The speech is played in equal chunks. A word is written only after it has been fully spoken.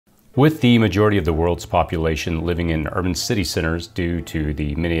With the majority of the world's population living in urban city centers due to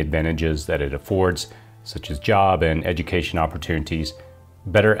the many advantages that it affords, such as job and education opportunities,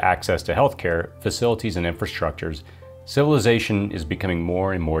 better access to healthcare, facilities and infrastructures, civilization is becoming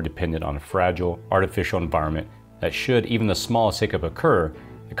more and more dependent on a fragile, artificial environment that should even the smallest hiccup occur,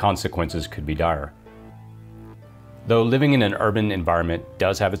 the consequences could be dire. Though living in an urban environment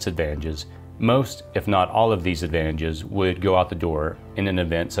does have its advantages, most, if not all of these advantages would go out the door in an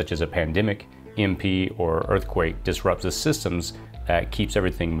event such as a pandemic, EMP, or earthquake disrupts the systems that keeps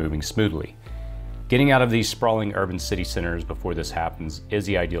everything moving smoothly. Getting out of these sprawling urban city centers before this happens is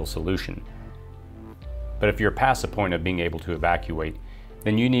the ideal solution. But if you're past the point of being able to evacuate,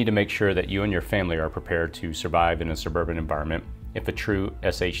 then you need to make sure that you and your family are prepared to survive in a suburban environment if a true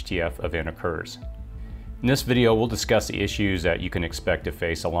SHTF event occurs. In this video, we'll discuss the issues that you can expect to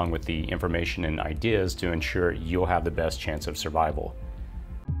face along with the information and ideas to ensure you'll have the best chance of survival.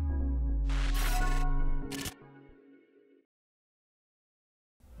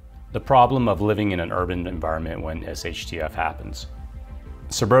 The problem of living in an urban environment when SHTF happens.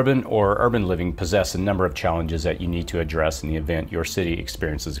 Suburban or urban living possess a number of challenges that you need to address in the event your city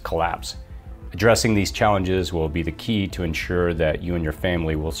experiences a collapse. Addressing these challenges will be the key to ensure that you and your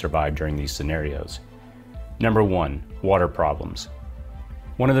family will survive during these scenarios. Number 1, water problems.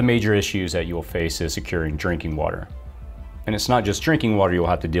 One of the major issues that you will face is securing drinking water. And it's not just drinking water you'll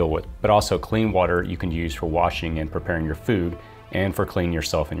have to deal with, but also clean water you can use for washing and preparing your food and for cleaning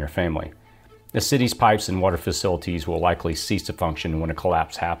yourself and your family. The city's pipes and water facilities will likely cease to function when a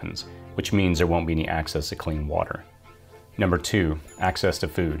collapse happens, which means there won't be any access to clean water. Number 2, access to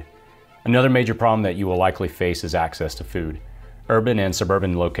food. Another major problem that you will likely face is access to food. Urban and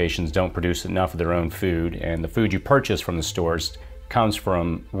suburban locations don't produce enough of their own food, and the food you purchase from the stores comes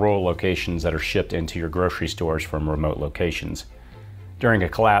from rural locations that are shipped into your grocery stores from remote locations. During a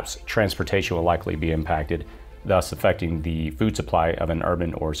collapse, transportation will likely be impacted, thus affecting the food supply of an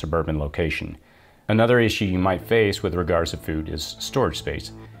urban or suburban location. Another issue you might face with regards to food is storage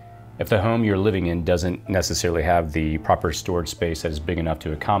space. If the home you're living in doesn't necessarily have the proper storage space that is big enough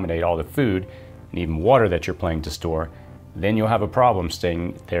to accommodate all the food and even water that you're planning to store, then you'll have a problem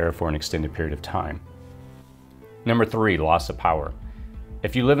staying there for an extended period of time. Number 3, loss of power.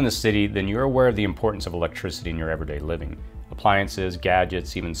 If you live in the city, then you're aware of the importance of electricity in your everyday living. Appliances,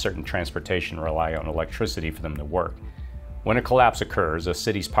 gadgets, even certain transportation rely on electricity for them to work. When a collapse occurs, a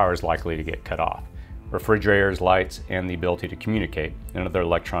city's power is likely to get cut off. Refrigerators, lights, and the ability to communicate and other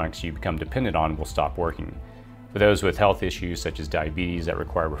electronics you become dependent on will stop working. For those with health issues such as diabetes that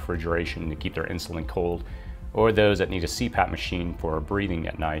require refrigeration to keep their insulin cold, or those that need a CPAP machine for breathing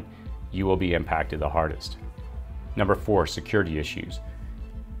at night, you will be impacted the hardest. Number 4, security issues.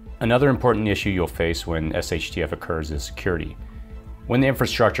 Another important issue you'll face when SHTF occurs is security. When the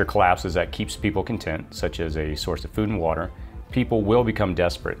infrastructure collapses that keeps people content, such as a source of food and water, people will become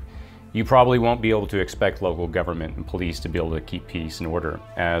desperate. You probably won't be able to expect local government and police to be able to keep peace and order,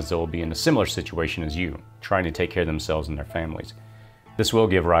 as they'll be in a similar situation as you, trying to take care of themselves and their families. This will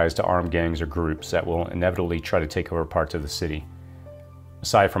give rise to armed gangs or groups that will inevitably try to take over parts of the city.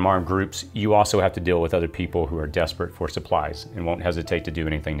 Aside from armed groups, you also have to deal with other people who are desperate for supplies and won't hesitate to do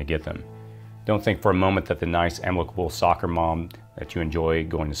anything to get them. Don't think for a moment that the nice, amicable soccer mom that you enjoy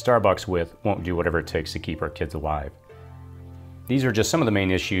going to Starbucks with won't do whatever it takes to keep her kids alive. These are just some of the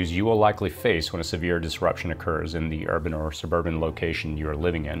main issues you will likely face when a severe disruption occurs in the urban or suburban location you are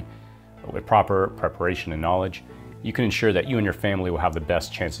living in. But with proper preparation and knowledge, you can ensure that you and your family will have the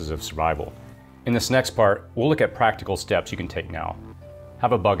best chances of survival. In this next part, we'll look at practical steps you can take now.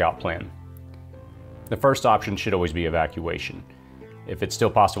 Have a bug-out plan. The first option should always be evacuation. If it's still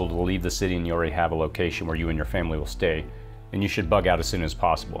possible to leave the city and you already have a location where you and your family will stay, then you should bug out as soon as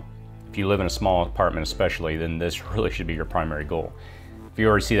possible. If you live in a small apartment especially, then this really should be your primary goal. If you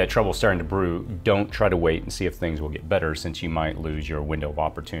already see that trouble starting to brew, don't try to wait and see if things will get better, since you might lose your window of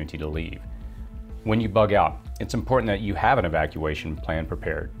opportunity to leave. When you bug out, it's important that you have an evacuation plan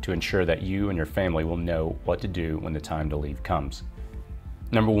prepared to ensure that you and your family will know what to do when the time to leave comes.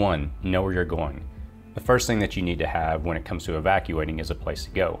 Number 1, know where you're going. The first thing that you need to have when it comes to evacuating is a place to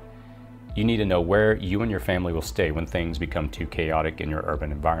go. You need to know where you and your family will stay when things become too chaotic in your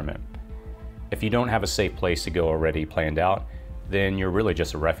urban environment. If you don't have a safe place to go already planned out, then you're really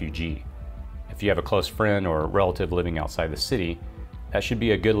just a refugee. If you have a close friend or relative living outside the city, that should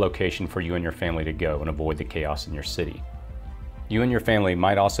be a good location for you and your family to go and avoid the chaos in your city. You and your family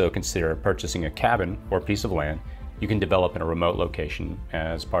might also consider purchasing a cabin or piece of land you can develop in a remote location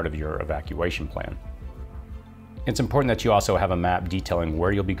as part of your evacuation plan. It's important that you also have a map detailing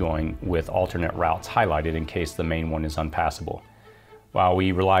where you'll be going with alternate routes highlighted in case the main one is unpassable. While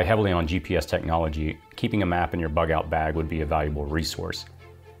we rely heavily on GPS technology, keeping a map in your bug-out bag would be a valuable resource.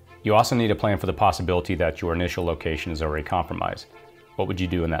 You also need to plan for the possibility that your initial location is already compromised. What would you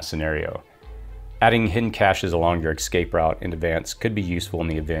do in that scenario? Adding hidden caches along your escape route in advance could be useful in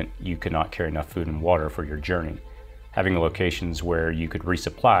the event you could not carry enough food and water for your journey. Having locations where you could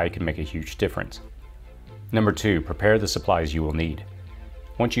resupply could make a huge difference. Number 2, prepare the supplies you will need.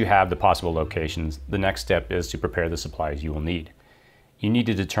 Once you have the possible locations, the next step is to prepare the supplies you will need. You need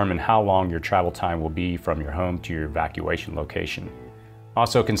to determine how long your travel time will be from your home to your evacuation location.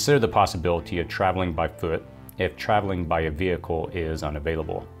 Also, consider the possibility of traveling by foot if traveling by a vehicle is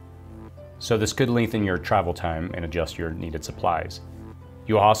unavailable. So this could lengthen your travel time and adjust your needed supplies.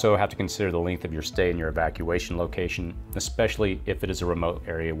 You'll also have to consider the length of your stay in your evacuation location, especially if it is a remote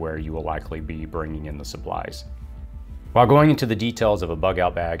area where you will likely be bringing in the supplies. While going into the details of a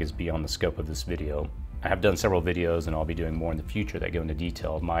bug-out bag is beyond the scope of this video, I have done several videos and I'll be doing more in the future that go into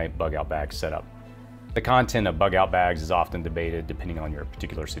detail of my bug-out bag setup. The content of bug-out bags is often debated depending on your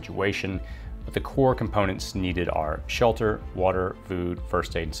particular situation, but the core components needed are shelter, water, food,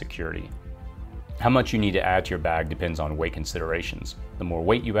 first aid, and security. How much you need to add to your bag depends on weight considerations. The more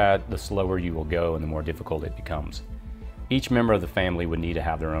weight you add, the slower you will go and the more difficult it becomes. Each member of the family would need to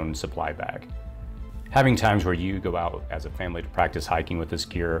have their own supply bag. Having times where you go out as a family to practice hiking with this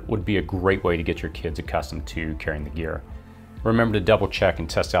gear would be a great way to get your kids accustomed to carrying the gear. Remember to double check and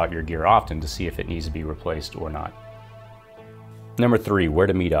test out your gear often to see if it needs to be replaced or not. Number 3, where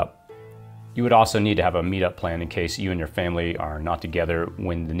to meet up. You would also need to have a meetup plan in case you and your family are not together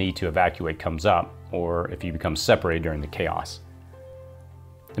when the need to evacuate comes up, or if you become separated during the chaos.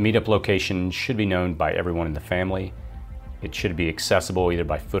 The meetup location should be known by everyone in the family. It should be accessible either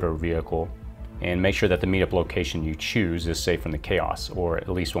by foot or vehicle, and make sure that the meetup location you choose is safe from the chaos, or at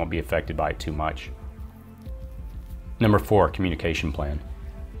least won't be affected by it too much. Number 4, communication plan.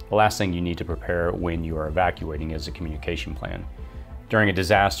 The last thing you need to prepare when you are evacuating is a communication plan. During a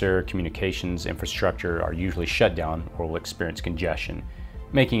disaster, communications infrastructure are usually shut down or will experience congestion,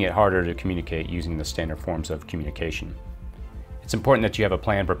 making it harder to communicate using the standard forms of communication. It's important that you have a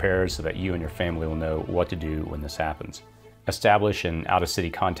plan prepared so that you and your family will know what to do when this happens. Establish an out-of-city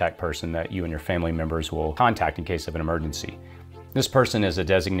contact person that you and your family members will contact in case of an emergency. This person is a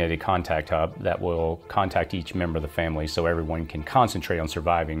designated contact hub that will contact each member of the family so everyone can concentrate on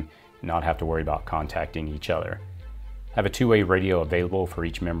surviving and not have to worry about contacting each other. Have a two-way radio available for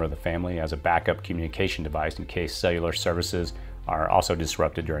each member of the family as a backup communication device in case cellular services are also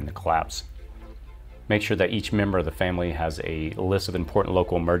disrupted during the collapse. Make sure that each member of the family has a list of important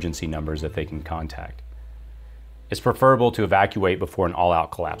local emergency numbers that they can contact. It's preferable to evacuate before an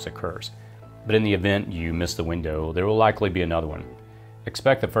all-out collapse occurs, but in the event you miss the window, there will likely be another one.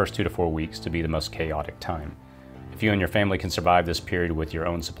 Expect the first 2 to 4 weeks to be the most chaotic time. If you and your family can survive this period with your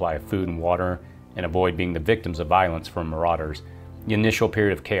own supply of food and water, and avoid being the victims of violence from marauders, the initial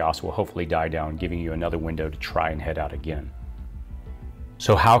period of chaos will hopefully die down, giving you another window to try and head out again.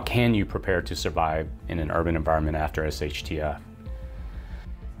 So how can you prepare to survive in an urban environment after SHTF?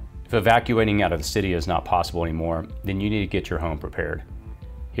 If evacuating out of the city is not possible anymore, then you need to get your home prepared.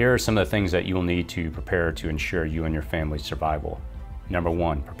 Here are some of the things that you will need to prepare to ensure you and your family's survival. Number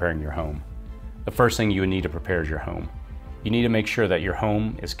 1, preparing your home. The first thing you would need to prepare is your home. You need to make sure that your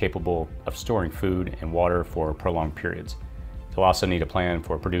home is capable of storing food and water for prolonged periods. You'll also need a plan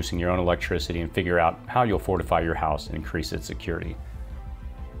for producing your own electricity and figure out how you'll fortify your house and increase its security.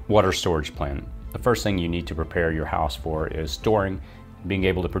 Water storage plan. The first thing you need to prepare your house for is storing and being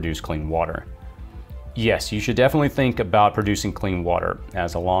able to produce clean water. Yes, you should definitely think about producing clean water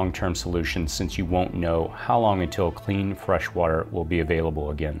as a long-term solution since you won't know how long until clean, fresh water will be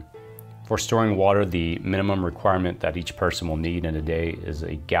available again. For storing water, the minimum requirement that each person will need in a day is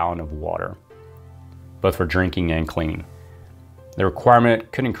a gallon of water, both for drinking and cleaning. The requirement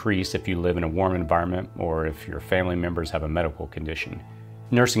could increase if you live in a warm environment or if your family members have a medical condition.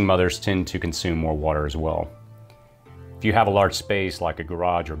 Nursing mothers tend to consume more water as well. If you have a large space like a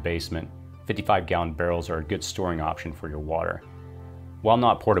garage or basement, 55-gallon barrels are a good storing option for your water. While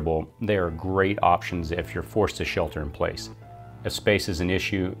not portable, they are great options if you're forced to shelter in place. If space is an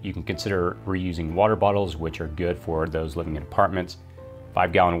issue, you can consider reusing water bottles, which are good for those living in apartments,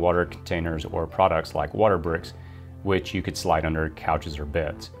 5-gallon water containers, or products like water bricks, which you could slide under couches or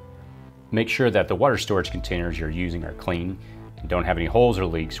beds. Make sure that the water storage containers you're using are clean and don't have any holes or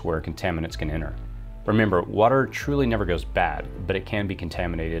leaks where contaminants can enter. Remember, water truly never goes bad, but it can be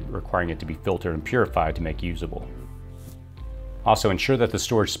contaminated, requiring it to be filtered and purified to make usable. Also, ensure that the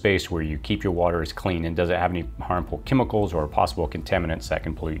storage space where you keep your water is clean and doesn't have any harmful chemicals or possible contaminants that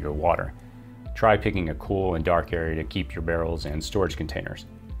can pollute your water. Try picking a cool and dark area to keep your barrels and storage containers.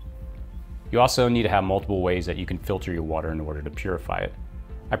 You also need to have multiple ways that you can filter your water in order to purify it.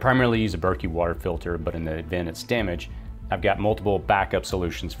 I primarily use a Berkey water filter, but in the event it's damaged, I've got multiple backup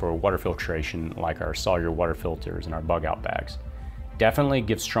solutions for water filtration, like our Sawyer water filters and our bug out bags. Definitely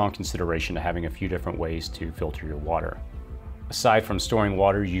give strong consideration to having a few different ways to filter your water. Aside from storing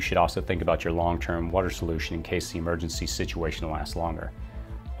water, you should also think about your long-term water solution in case the emergency situation lasts longer.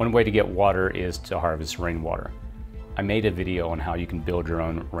 One way to get water is to harvest rainwater. I made a video on how you can build your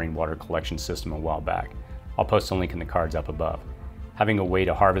own rainwater collection system a while back. I'll post a link in the cards up above. Having a way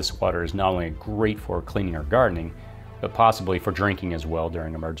to harvest water is not only great for cleaning or gardening, but possibly for drinking as well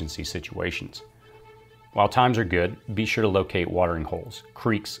during emergency situations. While times are good, be sure to locate watering holes,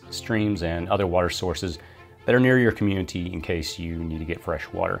 creeks, streams, and other water sources that are near your community in case you need to get fresh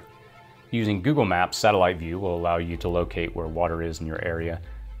water. Using Google Maps satellite view will allow you to locate where water is in your area,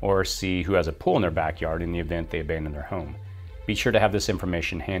 or see who has a pool in their backyard in the event they abandon their home. Be sure to have this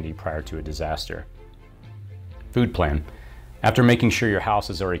information handy prior to a disaster. Food plan. After making sure your house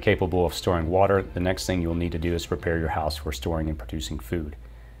is already capable of storing water, the next thing you'll need to do is prepare your house for storing and producing food.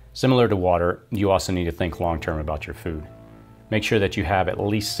 Similar to water, you also need to think long-term about your food. Make sure that you have at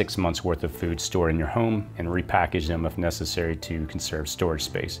least 6 months worth of food stored in your home and repackage them if necessary to conserve storage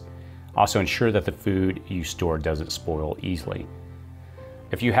space. Also ensure that the food you store doesn't spoil easily.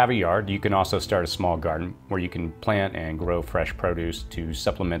 If you have a yard, you can also start a small garden where you can plant and grow fresh produce to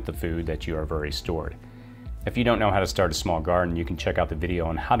supplement the food that you have already stored. If you don't know how to start a small garden, you can check out the video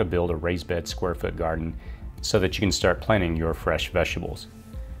on how to build a raised bed square foot garden so that you can start planting your fresh vegetables.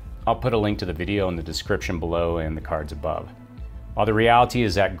 I'll put a link to the video in the description below and the cards above. While the reality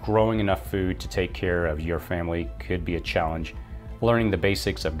is that growing enough food to take care of your family could be a challenge, learning the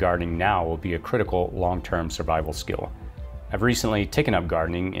basics of gardening now will be a critical long-term survival skill. I've recently taken up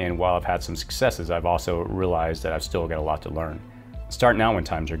gardening, and while I've had some successes, I've also realized that I've still got a lot to learn. Start now when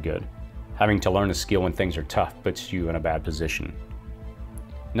times are good. Having to learn a skill when things are tough puts you in a bad position.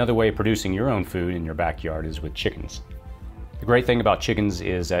 Another way of producing your own food in your backyard is with chickens. The great thing about chickens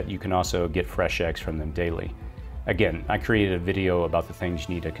is that you can also get fresh eggs from them daily. Again, I created a video about the things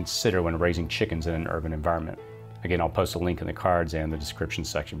you need to consider when raising chickens in an urban environment. Again, I'll post a link in the cards and the description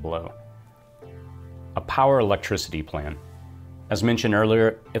section below. A power electricity plan. As mentioned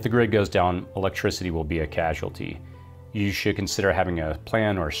earlier, if the grid goes down, electricity will be a casualty. You should consider having a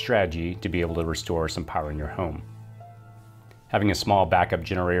plan or a strategy to be able to restore some power in your home. Having a small backup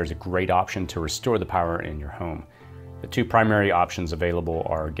generator is a great option to restore the power in your home. The two primary options available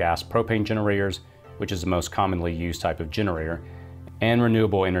are gas propane generators, which is the most commonly used type of generator, and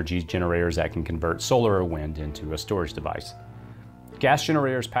renewable energy generators that can convert solar or wind into a storage device. Gas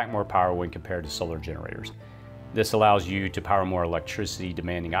generators pack more power when compared to solar generators. This allows you to power more electricity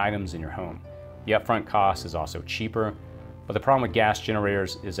demanding items in your home. The upfront cost is also cheaper, but the problem with gas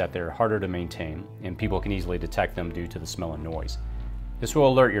generators is that they're harder to maintain and people can easily detect them due to the smell and noise. This will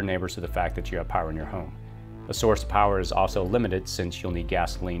alert your neighbors to the fact that you have power in your home. The source of power is also limited since you'll need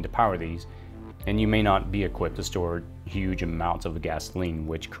gasoline to power these, and you may not be equipped to store huge amounts of gasoline,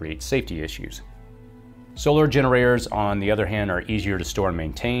 which creates safety issues. Solar generators, on the other hand, are easier to store and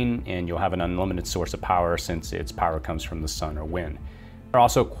maintain, and you'll have an unlimited source of power since its power comes from the sun or wind. They're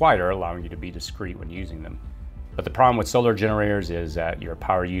also quieter, allowing you to be discreet when using them. But the problem with solar generators is that your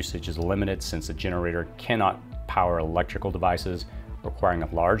power usage is limited since the generator cannot power electrical devices, requiring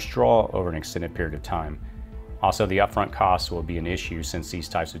a large draw over an extended period of time. Also, the upfront costs will be an issue since these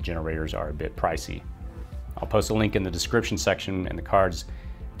types of generators are a bit pricey. I'll post a link in the description section and the cards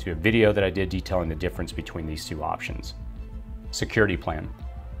to a video that I did detailing the difference between these two options. Security plan.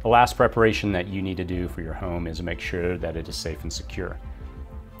 The last preparation that you need to do for your home is to make sure that it is safe and secure.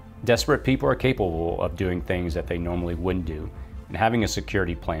 Desperate people are capable of doing things that they normally wouldn't do, and having a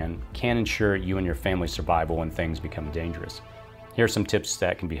security plan can ensure you and your family's survival when things become dangerous. Here are some tips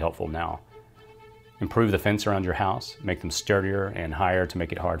that can be helpful now. Improve the fence around your house, make them sturdier and higher to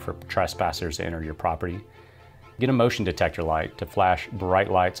make it hard for trespassers to enter your property. Get a motion detector light to flash bright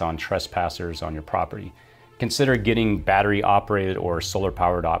lights on trespassers on your property. Consider getting battery operated or solar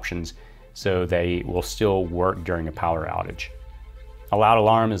powered options so they will still work during a power outage. A loud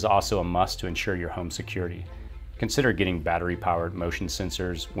alarm is also a must to ensure your home security. Consider getting battery powered motion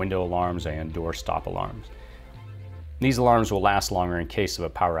sensors, window alarms, and door stop alarms. These alarms will last longer in case of a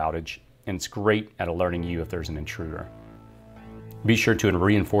power outage, and it's great at alerting you if there's an intruder. Be sure to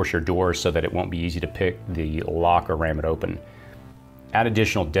reinforce your doors so that it won't be easy to pick the lock or ram it open. Add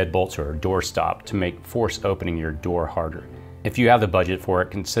additional deadbolts or door stop to make force opening your door harder. If you have the budget for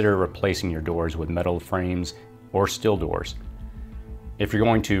it, consider replacing your doors with metal frames or steel doors. If you're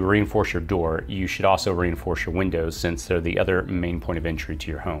going to reinforce your door, you should also reinforce your windows since they're the other main point of entry to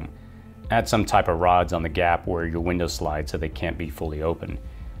your home. Add some type of rods on the gap where your windows slide so they can't be fully open.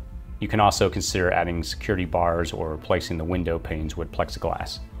 You can also consider adding security bars or replacing the window panes with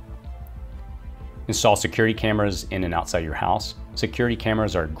plexiglass. Install security cameras in and outside your house. Security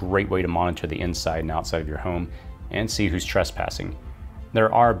cameras are a great way to monitor the inside and outside of your home and see who's trespassing.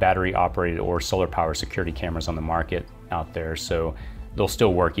 There are battery operated or solar power security cameras on the market out there, so they'll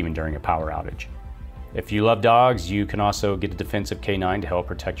still work even during a power outage. If you love dogs, you can also get a defensive canine to help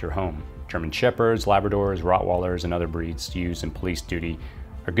protect your home. German Shepherds, Labradors, Rottweilers, and other breeds used in police duty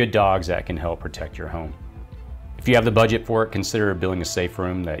are good dogs that can help protect your home. If you have the budget for it, consider building a safe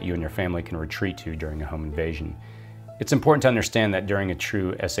room that you and your family can retreat to during a home invasion. It's important to understand that during a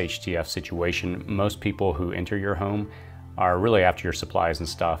true SHTF situation, most people who enter your home are really after your supplies and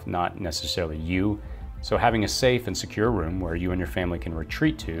stuff, not necessarily you. So having a safe and secure room where you and your family can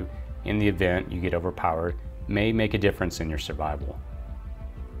retreat to in the event you get overpowered may make a difference in your survival.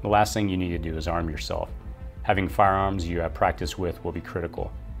 The last thing you need to do is arm yourself. Having firearms you have practice with will be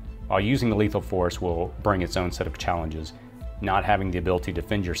critical. While using lethal force will bring its own set of challenges, not having the ability to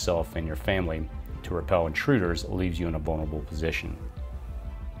defend yourself and your family to repel intruders leaves you in a vulnerable position.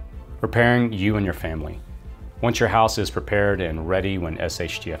 Preparing you and your family. Once your house is prepared and ready when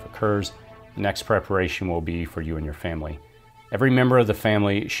SHTF occurs, the next preparation will be for you and your family. Every member of the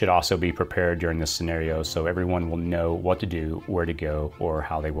family should also be prepared during this scenario so everyone will know what to do, where to go, or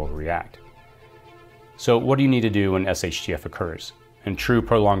how they will react. So what do you need to do when SHTF occurs? In true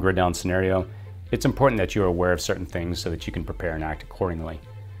prolonged grid down scenario, it's important that you are aware of certain things so that you can prepare and act accordingly.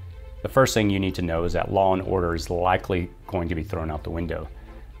 The first thing you need to know is that law and order is likely going to be thrown out the window.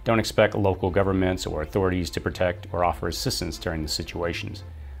 Don't expect local governments or authorities to protect or offer assistance during the situations.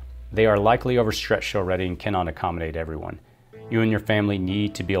 They are likely overstretched already and cannot accommodate everyone. You and your family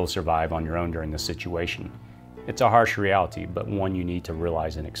need to be able to survive on your own during this situation. It's a harsh reality, but one you need to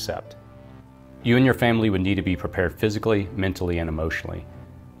realize and accept. You and your family would need to be prepared physically, mentally, and emotionally.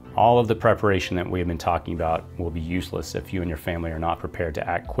 All of the preparation that we have been talking about will be useless if you and your family are not prepared to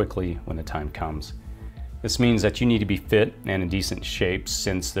act quickly when the time comes. This means that you need to be fit and in decent shape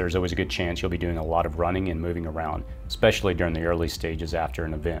since there's always a good chance you'll be doing a lot of running and moving around, especially during the early stages after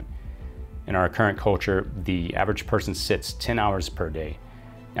an event. In our current culture, the average person sits 10 hours per day.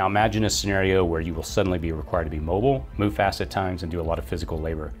 Now imagine a scenario where you will suddenly be required to be mobile, move fast at times, and do a lot of physical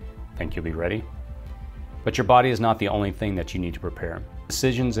labor. Think you'll be ready? But your body is not the only thing that you need to prepare.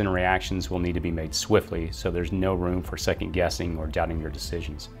 Decisions and reactions will need to be made swiftly, so there's no room for second guessing or doubting your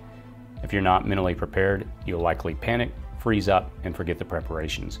decisions. If you're not mentally prepared, you'll likely panic, freeze up, and forget the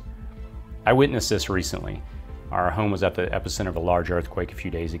preparations. I witnessed this recently. Our home was at the epicenter of a large earthquake a few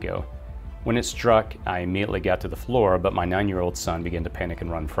days ago. When it struck, I immediately got to the floor, but my 9-year-old son began to panic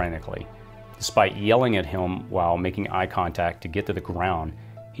and run frantically. Despite yelling at him while making eye contact to get to the ground,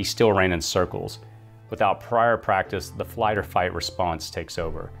 he still ran in circles. Without prior practice, the flight or fight response takes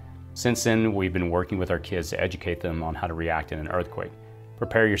over. Since then, we've been working with our kids to educate them on how to react in an earthquake.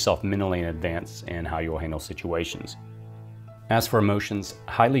 Prepare yourself mentally in advance and how you will handle situations. As for emotions,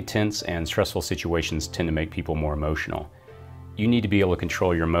 highly tense and stressful situations tend to make people more emotional. You need to be able to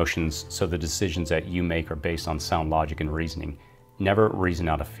control your emotions so the decisions that you make are based on sound logic and reasoning. Never reason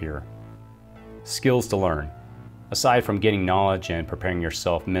out of fear. Skills to learn. Aside from getting knowledge and preparing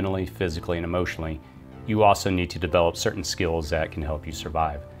yourself mentally, physically, and emotionally, you also need to develop certain skills that can help you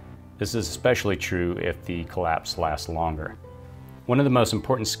survive. This is especially true if the collapse lasts longer. One of the most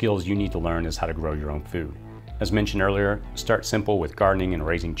important skills you need to learn is how to grow your own food. As mentioned earlier, start simple with gardening and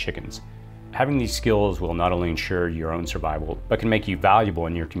raising chickens. Having these skills will not only ensure your own survival, but can make you valuable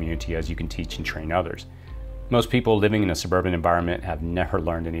in your community as you can teach and train others. Most people living in a suburban environment have never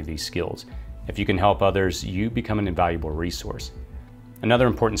learned any of these skills. If you can help others, you become an invaluable resource. Another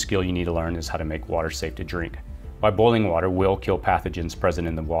important skill you need to learn is how to make water safe to drink. While boiling water will kill pathogens present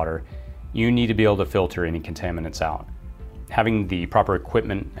in the water, you need to be able to filter any contaminants out. Having the proper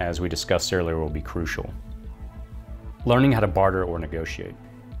equipment, as we discussed earlier, will be crucial. Learning how to barter or negotiate.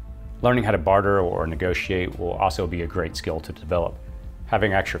 Learning how to barter or negotiate will also be a great skill to develop.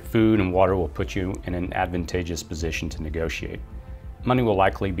 Having extra food and water will put you in an advantageous position to negotiate. Money will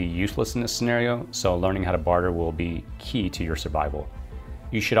likely be useless in this scenario, so learning how to barter will be key to your survival.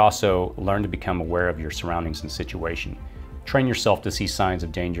 You should also learn to become aware of your surroundings and situation. Train yourself to see signs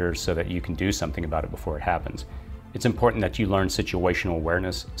of danger so that you can do something about it before it happens. It's important that you learn situational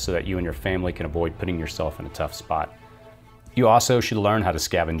awareness so that you and your family can avoid putting yourself in a tough spot. You also should learn how to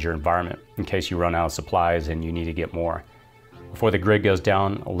scavenge your environment in case you run out of supplies and you need to get more. Before the grid goes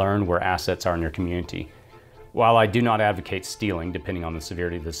down, learn where assets are in your community. While I do not advocate stealing, depending on the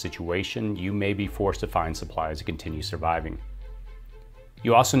severity of the situation, you may be forced to find supplies to continue surviving.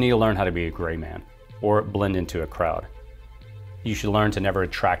 You also need to learn how to be a gray man, or blend into a crowd. You should learn to never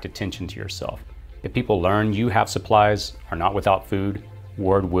attract attention to yourself. If people learn you have supplies, are not without food,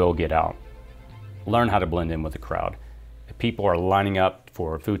 word will get out. Learn how to blend in with the crowd. If people are lining up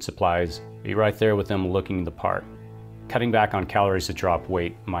for food supplies, be right there with them looking the part. Cutting back on calories to drop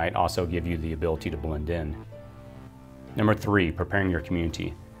weight might also give you the ability to blend in. Number 3, preparing your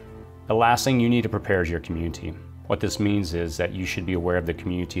community. The last thing you need to prepare is your community. What this means is that you should be aware of the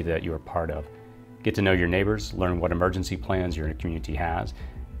community that you are part of. Get to know your neighbors, learn what emergency plans your community has,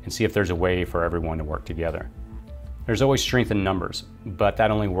 and see if there's a way for everyone to work together. There's always strength in numbers, but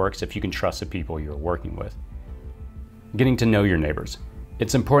that only works if you can trust the people you're working with. Getting to know your neighbors.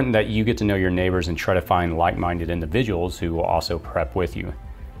 It's important that you get to know your neighbors and try to find like-minded individuals who will also prep with you.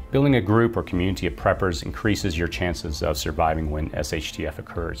 Building a group or community of preppers increases your chances of surviving when SHTF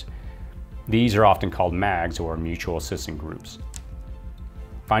occurs. These are often called MAGs, or mutual assistance groups.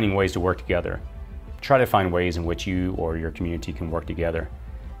 Finding ways to work together. Try to find ways in which you or your community can work together.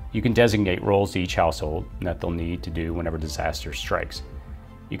 You can designate roles to each household that they'll need to do whenever disaster strikes.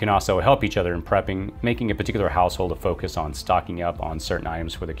 You can also help each other in prepping, making a particular household a focus on stocking up on certain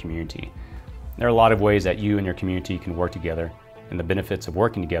items for the community. There are a lot of ways that you and your community can work together, and the benefits of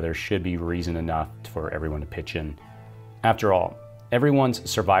working together should be reason enough for everyone to pitch in. After all, everyone's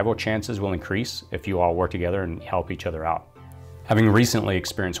survival chances will increase if you all work together and help each other out. Having recently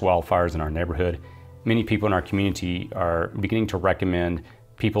experienced wildfires in our neighborhood, many people in our community are beginning to recommend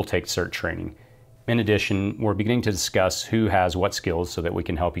people take CERT training. In addition, we're beginning to discuss who has what skills so that we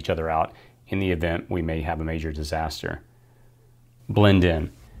can help each other out in the event we may have a major disaster. Blend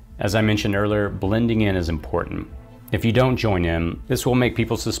in. As I mentioned earlier, blending in is important. If you don't join in, this will make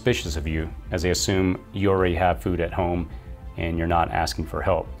people suspicious of you, as they assume you already have food at home and you're not asking for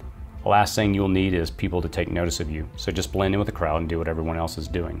help. The last thing you'll need is people to take notice of you, so just blend in with the crowd and do what everyone else is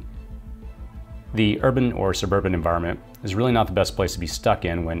doing. The urban or suburban environment is really not the best place to be stuck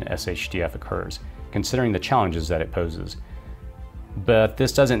in when SHTF occurs, considering the challenges that it poses. But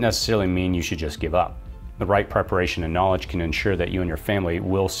this doesn't necessarily mean you should just give up. The right preparation and knowledge can ensure that you and your family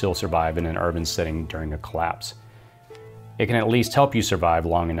will still survive in an urban setting during a collapse. It can at least help you survive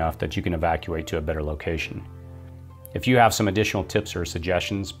long enough that you can evacuate to a better location. If you have some additional tips or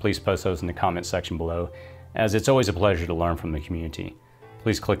suggestions, please post those in the comment section below, as it's always a pleasure to learn from the community.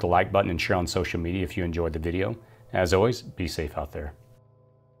 Please click the like button and share on social media if you enjoyed the video. As always, be safe out there.